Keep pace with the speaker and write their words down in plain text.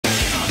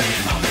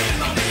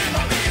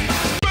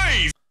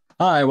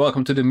Hi,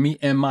 welcome to the Me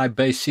and My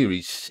Bass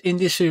series. In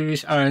this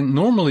series, I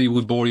normally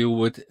would bore you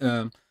with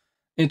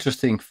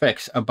interesting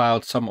facts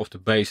about some of the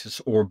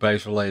basses or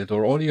bass-related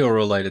or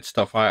audio-related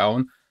stuff I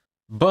own.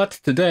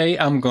 But today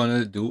I'm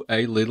gonna do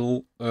a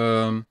little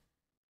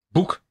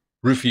book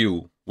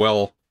review.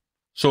 Well,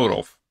 sort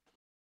of.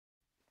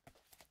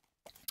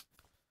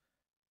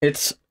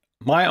 It's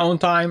my own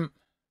time,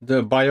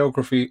 the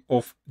biography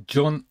of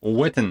John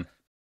Wetton.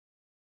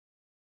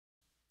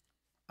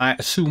 I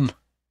assume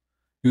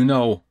you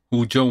know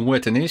who John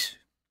Wetton is.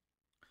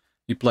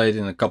 He played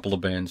in a couple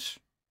of bands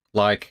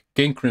like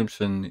King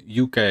Crimson,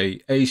 UK,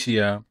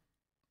 Asia,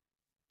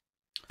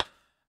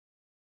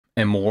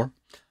 and more.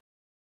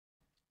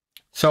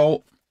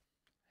 So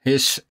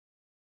his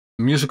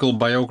musical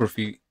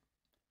biography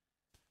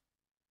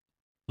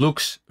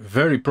looks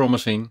very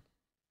promising,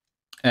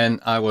 and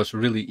I was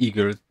really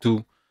eager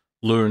to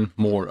learn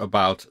more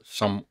about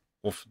some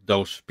of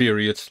those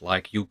periods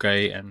like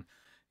UK, and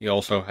he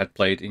also had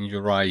played in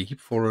Uriah Heep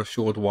for a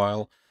short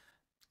while.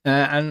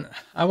 And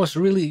I was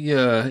really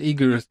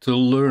eager to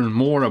learn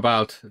more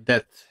about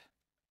that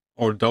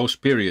or those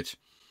periods.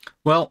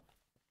 Well,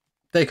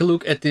 take a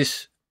look at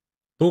this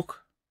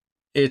book.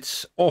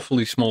 It's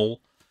awfully small,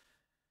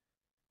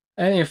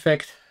 and in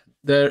fact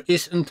there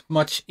isn't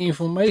much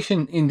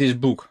information in this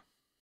book.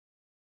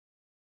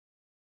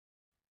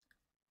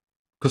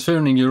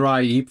 Concerning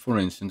Uriah Heep, for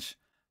instance,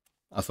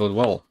 I thought,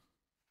 well,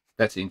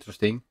 that's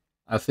interesting.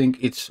 I think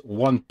it's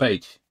one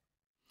page.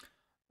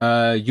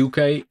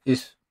 UK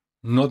is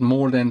not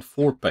more than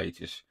 4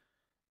 pages.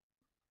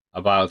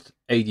 About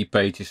 80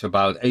 pages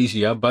about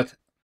Asia, but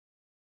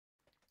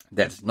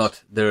that's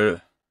not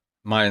the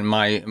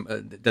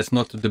that's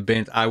not the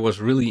band I was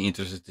really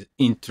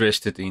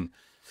interested in.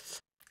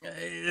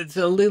 It's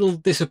a little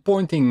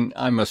disappointing,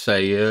 I must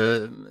say.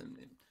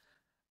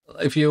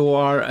 If you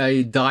are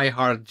a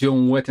die-hard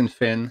John Wetton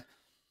fan,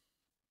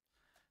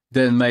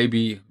 then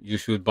maybe you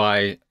should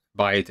buy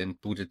it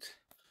and put it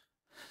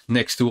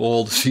next to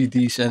all the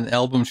CDs and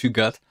albums you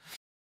got.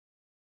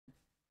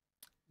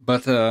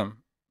 But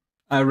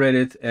I read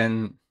it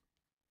and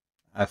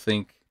I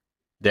think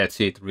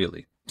that's it,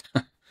 really.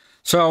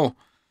 So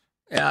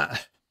yeah,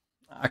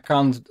 I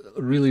can't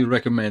really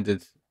recommend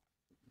it.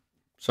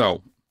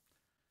 So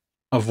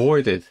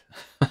avoid it.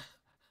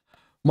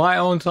 My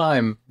Own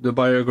Time, the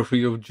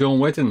biography of John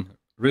Wetton,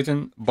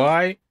 written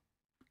by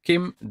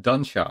Kim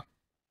Dunshaw.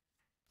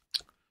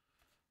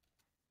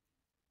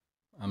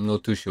 I'm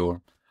not too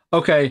sure.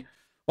 Okay,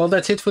 well,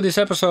 that's it for this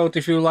episode.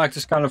 If you like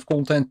this kind of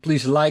content,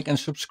 please like and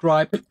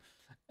subscribe.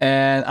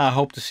 And I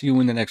hope to see you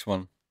in the next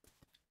one.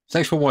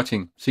 Thanks for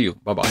watching. See you.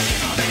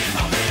 Bye-bye.